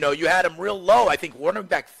game. You had him real low. I think running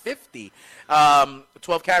back 50,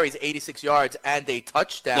 12 carries, 86 yards, and a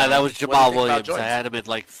touchdown. No, that was Jamal Williams. I had him at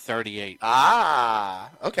like 38. Okay.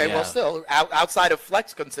 Yeah. Well, still outside of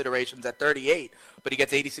flex considerations at 38, but he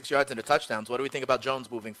gets 86 yards and a touchdown. So what do we think about Jones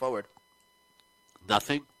moving forward?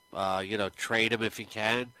 Nothing. Trade him if you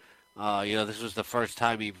can. This was the first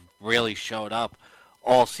time he really showed up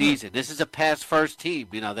all season. This is a pass-first team.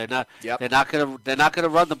 They're not. Yep. They're not gonna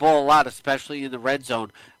run the ball a lot, especially in the red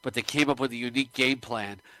zone. But they came up with a unique game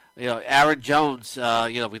plan. Aaron Jones.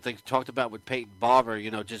 We talked about with Peyton Barber.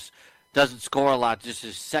 Just doesn't score a lot. Just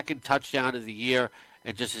his second touchdown of the year,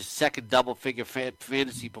 and just his second double-figure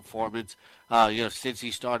fantasy performance. Since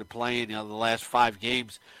he started playing. The last 5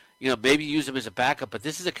 games. Maybe use him as a backup, but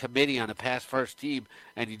this is a committee on a pass-first team,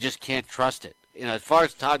 and you just can't trust it. As far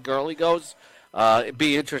as Todd Gurley goes, it'd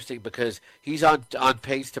be interesting because he's on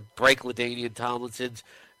pace to break LaDainian Tomlinson's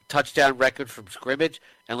touchdown record from scrimmage,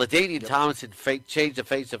 and LaDainian Tomlinson changed the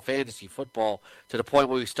face of fantasy football to the point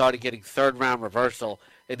where we started getting third-round reversal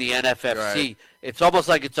in the NFFC. Right. It's almost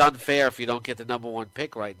like it's unfair if you don't get the number 1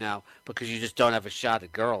 pick right now because you just don't have a shot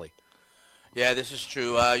at Gurley. Yeah, this is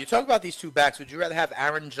true. You talk about these 2 backs. Would you rather have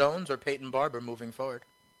Aaron Jones or Peyton Barber moving forward?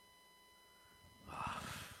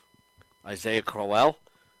 Isaiah Crowell?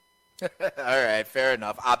 All right, fair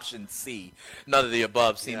enough. Option C. None of the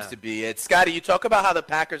above seems to be it. Scotty, you talk about how the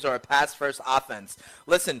Packers are a pass-first offense.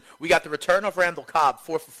 Listen, we got the return of Randall Cobb,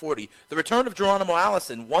 4 for 40. The return of Geronimo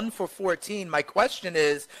Allison, 1 for 14. My question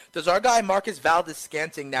is, does our guy Marcus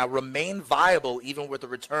Valdes-Scantling now remain viable even with the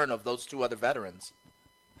return of those 2 other veterans?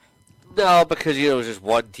 No, because it was just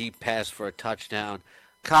 1 deep pass for a touchdown.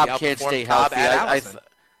 Cobb can't stay healthy.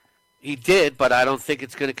 He did, but I don't think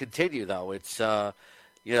it's going to continue though. It's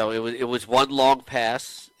it was 1 long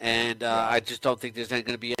pass, and I just don't think there's going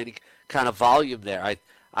to be any kind of volume there.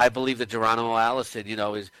 I believe that Geronimo Allison, it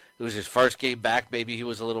was his first game back. Maybe he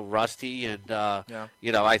was a little rusty, and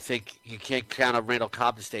I think you can't count on Randall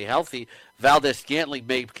Cobb to stay healthy. Valdes-Scantling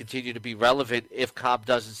may continue to be relevant if Cobb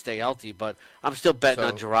doesn't stay healthy, but I'm still betting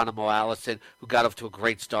on Geronimo Allison, who got off to a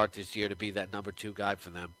great start this year to be that number 2 guy for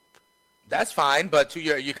them. That's fine, but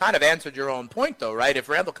you kind of answered your own point, though, right? If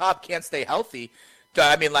Randall Cobb can't stay healthy,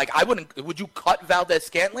 would you cut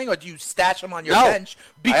Valdes-Scantling, or do you stash him on your bench?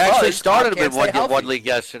 Because I actually started him in one league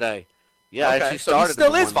yesterday. Yeah, okay. I actually started him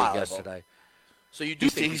in one league yesterday. So you do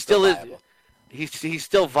think he's still viable? He's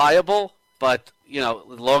still viable, but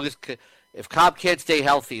as long as if Cobb can't stay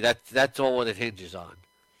healthy, that's all what it hinges on.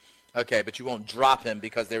 Okay, but you won't drop him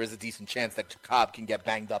because there is a decent chance that Cobb can get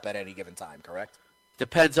banged up at any given time, correct?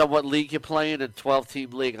 Depends on what league you're playing. In a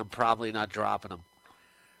 12-team league, I'm probably not dropping him.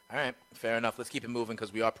 All right, fair enough. Let's keep it moving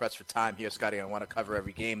because we are pressed for time here, Scotty. I want to cover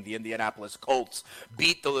every game. The Indianapolis Colts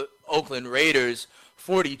beat the Oakland Raiders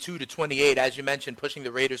 42-28. As you mentioned, pushing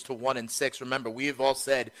the Raiders to 1-6. Remember, we have all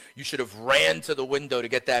said you should have ran to the window to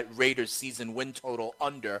get that Raiders season win total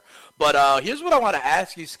under. But here's what I want to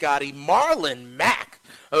ask you, Scotty. Marlon Mack.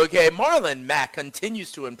 Okay, Marlon Mack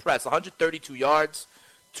continues to impress. 132 yards.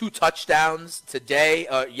 2 touchdowns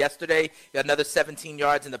yesterday. He had another 17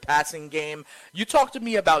 yards in the passing game. You talked to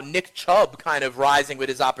me about Nick Chubb kind of rising with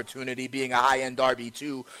his opportunity, being a high-end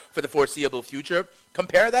RB2 for the foreseeable future.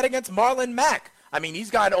 Compare that against Marlon Mack. I mean, he's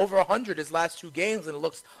gotten over 100 his last 2 games, and it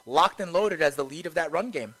looks locked and loaded as the lead of that run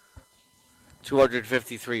game.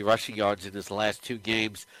 253 rushing yards in his last 2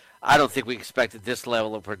 games. I don't think we expected this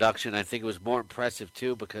level of production. I think it was more impressive,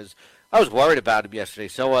 too, because I was worried about him yesterday.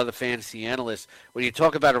 So are the fantasy analysts. When you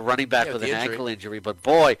talk about a running back with an ankle injury, but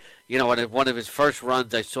boy, on one of his first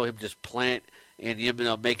runs, I saw him just plant and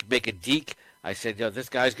make a deke. I said, this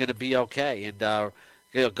guy's going to be okay.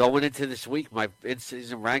 And going into this week, my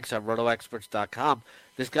in-season ranks on RotoExperts.com,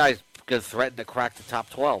 this guy's going to threaten to crack the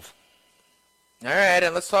top 12. All right,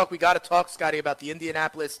 and let's talk. We got to talk, Scotty, about the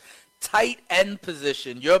Indianapolis tight end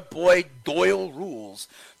position. Your boy Doyle Rules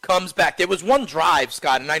comes back. There was one drive,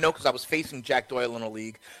 Scott, and I know because I was facing Jack Doyle in a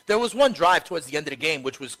league. There was one drive towards the end of the game,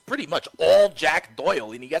 which was pretty much all Jack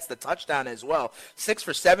Doyle, and he gets the touchdown as well. 6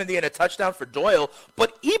 for 70 and a touchdown for Doyle,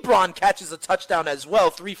 but Ebron catches a touchdown as well,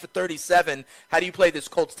 3 for 37. How do you play this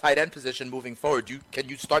Colts tight end position moving forward? Can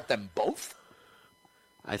you start them both?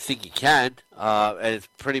 I think you can, and it's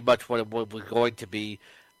pretty much what it was going to be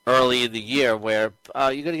early in the year, where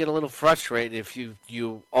you're going to get a little frustrated if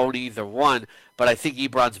you own either one. But I think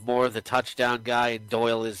Ebron's more of the touchdown guy, and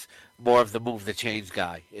Doyle is more of the move the chains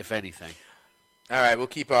guy, if anything. All right, we'll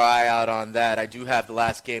keep our eye out on that. I do have the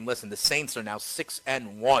last game. Listen, the Saints are now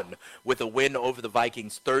 6-1 with a win over the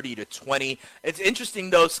Vikings, 30-20. It's interesting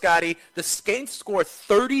though, Scotty. The Saints score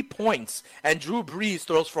 30 points, and Drew Brees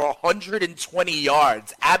throws for 120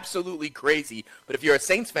 yards. Absolutely crazy. But if you're a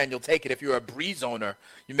Saints fan, you'll take it. If you're a Brees owner,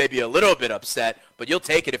 you may be a little bit upset, but you'll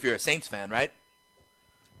take it if you're a Saints fan, right?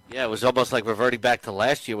 Yeah, it was almost like reverting back to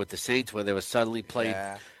last year with the Saints, where they were suddenly playing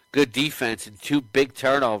good defense and 2 big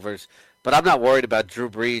turnovers. But I'm not worried about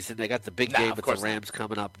Drew Brees, and they got the big game with the Rams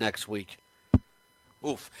coming up next week.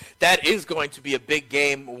 Oof. That is going to be a big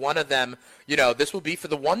game. One of them, this will be for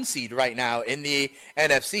the 1 seed right now in the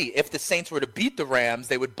NFC. If the Saints were to beat the Rams,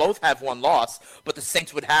 they would both have 1 loss, but the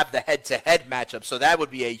Saints would have the head-to-head matchup. So that would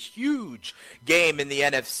be a huge game in the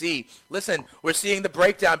NFC. Listen, we're seeing the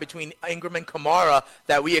breakdown between Ingram and Kamara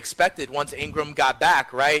that we expected once Ingram got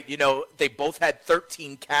back, right? They both had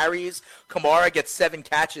 13 carries. Kamara gets 7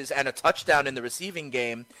 catches and a touchdown in the receiving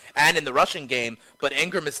game and in the rushing game, but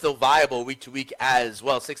Ingram is still viable week to week as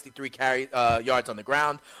well. 63 yards on the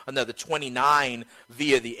ground, another 29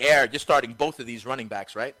 via the air. You're starting both of these running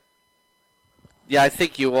backs, right? Yeah, I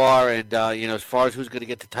think you are. And as far as who's going to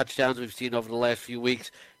get the touchdowns we've seen over the last few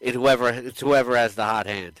weeks, it's whoever has the hot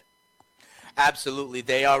hand. Absolutely.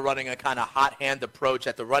 They are running a kind of hot hand approach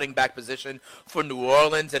at the running back position for New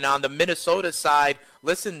Orleans. And on the Minnesota side,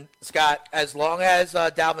 listen, Scott, as long as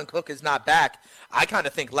Dalvin Cook is not back, I kind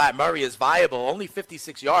of think Lat Murray is viable. Only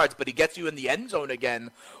 56 yards, but he gets you in the end zone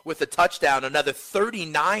again with a touchdown. Another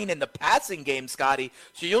 39 in the passing game, Scotty.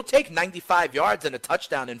 So you'll take 95 yards and a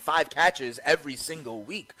touchdown in 5 catches every single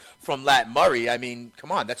week from Lat Murray. I mean,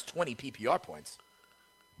 come on, that's 20 PPR points.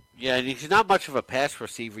 Yeah, and he's not much of a pass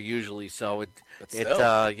receiver usually, so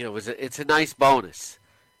it's a nice bonus.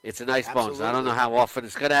 It's a nice bonus. I don't know how often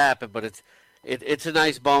it's going to happen, but it's a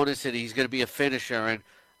nice bonus, and he's going to be a finisher. And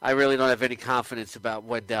I really don't have any confidence about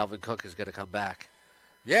when Dalvin Cook is going to come back.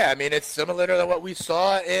 Yeah, I mean, it's similar to what we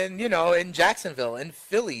saw in Jacksonville, in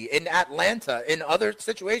Philly, in Atlanta, in other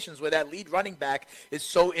situations where that lead running back is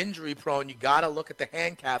so injury-prone. You got to look at the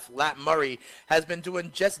handcuff. Lat Murray has been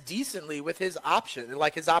doing just decently with his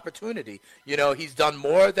his opportunity. He's done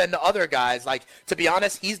more than the other guys. Like, to be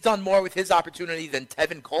honest, he's done more with his opportunity than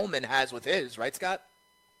Tevin Coleman has with his, right, Scott?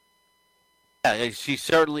 Yeah, she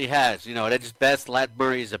certainly has. At his best, Lat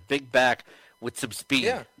Murray is a big back with some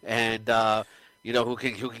speed, and who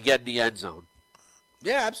can get in the end zone.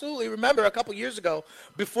 Yeah, absolutely. Remember, a couple years ago,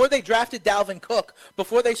 before they drafted Dalvin Cook,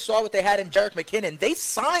 before they saw what they had in Jerick McKinnon, they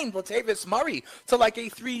signed Latavius Murray to like a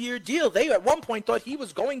 3-year deal. They, at one point, thought he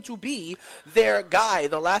was going to be their guy.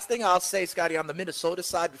 The last thing I'll say, Scotty, on the Minnesota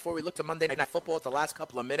side, before we look to Monday Night Football at the last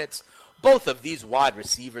couple of minutes, both of these wide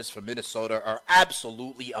receivers for Minnesota are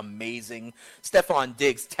absolutely amazing. Stephon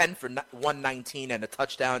Diggs, 10 for 119 and a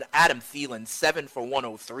touchdown. Adam Thielen, 7 for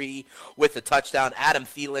 103 with a touchdown. Adam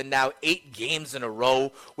Thielen now 8 games in a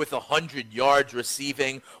row with 100 yards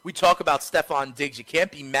receiving. We talk about Stephon Diggs. You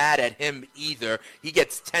can't be mad at him either. He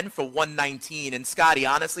gets 10 for 119. And Scotty,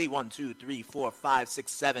 honestly, 1, 2, 3, 4, 5,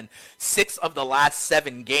 6, 7. 6 of the last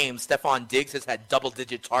 7 games, Stephon Diggs has had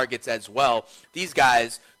double-digit targets as well. These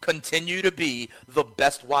guys continue to be the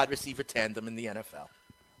best wide receiver tandem in the NFL.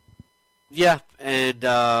 Yeah, and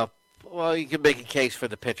you can make a case for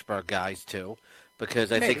the Pittsburgh guys too,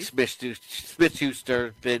 because I think Smith-Schuster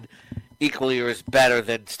has been equally or as better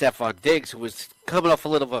than Stephon Diggs, who was coming off a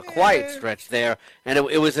little of a quiet stretch there, and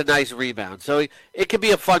it was a nice rebound. So it can be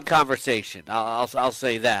a fun conversation. I'll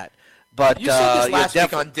say that. But you said this last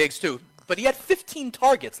week on Diggs too. But he had 15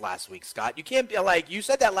 targets last week, Scott. You can't be you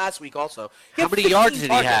said that last week also. How many yards did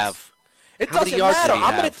he have? It doesn't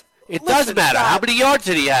matter. It does matter. How many yards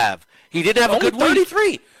did he have? He didn't have a good week.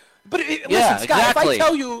 33. But listen, Scott, exactly.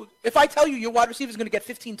 if I tell you your wide receiver is going to get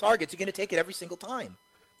 15 targets, you're going to take it every single time.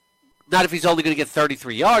 Not if he's only going to get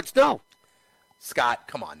 33 yards, no. Scott,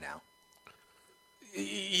 come on now.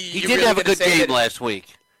 He did have a good game last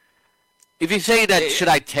week. If you're saying that, should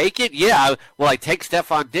I take it? Yeah. Well, I take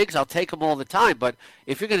Stephon Diggs. I'll take him all the time. But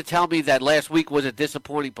if you're going to tell me that last week was a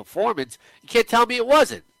disappointing performance, you can't tell me it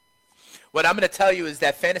wasn't. What I'm going to tell you is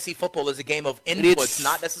that fantasy football is a game of inputs,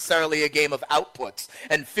 not necessarily a game of outputs.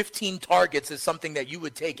 And 15 targets is something that you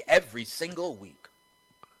would take every single week.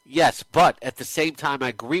 Yes, but at the same time, I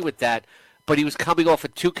agree with that. But he was coming off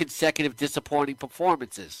of 2 consecutive disappointing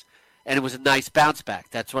performances. And it was a nice bounce back.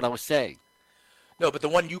 That's what I was saying. No, but the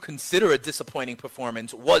one you consider a disappointing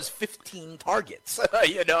performance was 15 targets.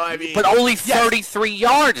 But only 33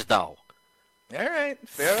 yards, though. All right,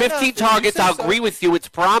 fair 15 enough. targets, I'll agree with you. It's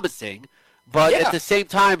promising. But at the same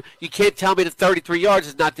time, you can't tell me that 33 yards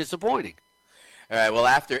is not disappointing. All right, well,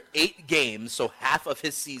 after 8 games, so half of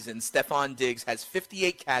his season, Stephon Diggs has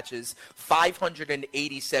 58 catches,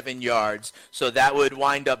 587 yards. So that would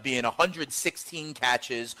wind up being 116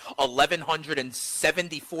 catches,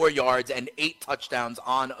 1,174 yards, and 8 touchdowns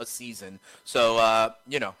on a season. So,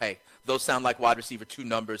 hey, those sound like wide receiver 2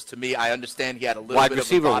 numbers to me. I understand he had a little wide bit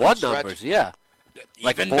receiver of a 1 stretch. numbers, yeah.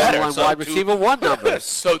 Like Even better. So wide receiver 1 numbers.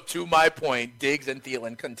 So to my point, Diggs and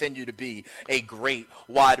Thielen continue to be a great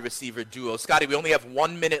wide receiver duo. Scotty, we only have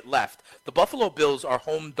 1 minute left. The Buffalo Bills are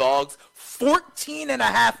home dogs,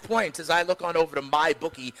 14.5 points as I look on over to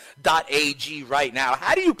mybookie.ag right now.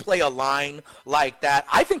 How do you play a line like that?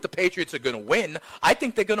 I think the Patriots are going to win. I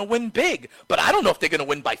think they're going to win big, but I don't know if they're going to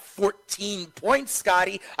win by 14 points,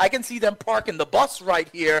 Scotty. I can see them parking the bus right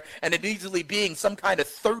here and it easily being some kind of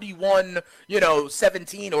 31-17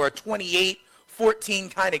 or a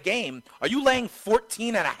 28-14 kind of game. Are you laying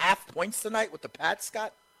 14.5 points tonight with the Pats,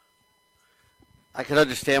 Scott? I can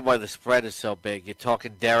understand why the spread is so big. You're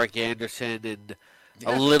talking Derek Anderson and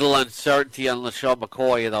a little uncertainty on LaShawn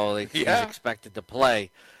McCoy, though he's expected to play.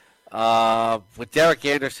 With Derek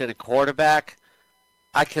Anderson at quarterback,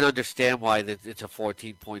 I can understand why it's a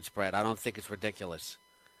 14-point spread. I don't think it's ridiculous.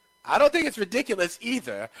 I don't think it's ridiculous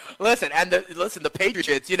either. Listen, the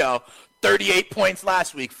Patriots, 38 points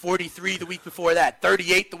last week, 43 the week before that,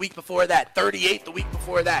 38 the week before that, 38 the week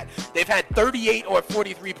before that. They've had 38 or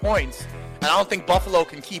 43 points, and I don't think Buffalo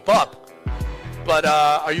can keep up. But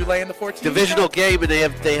are you laying the 14? Divisional game, and they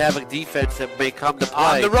have a defense that may come to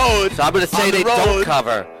play. On the road. So I'm going to say they don't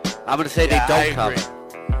cover. I'm going to say they don't cover.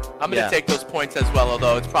 I'm going to take those points as well,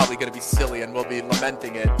 although it's probably going to be silly, and we'll be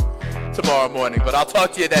lamenting it tomorrow morning. But I'll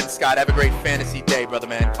talk to you then, Scott. Have a great fantasy day, brother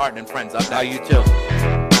man. Carton and friends up next. You too.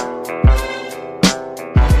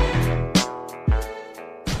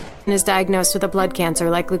 Is diagnosed with a blood cancer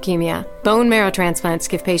like leukemia. Bone marrow transplants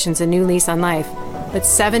give patients a new lease on life, but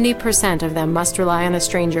 70% of them must rely on a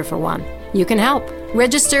stranger for one. You can help.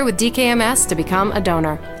 Register with DKMS to become a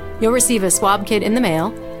donor. You'll receive a swab kit in the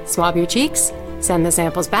mail, swab your cheeks, send the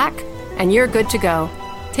samples back, and you're good to go.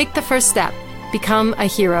 Take the first step. Become a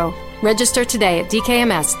hero. Register today at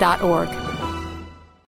dkms.org.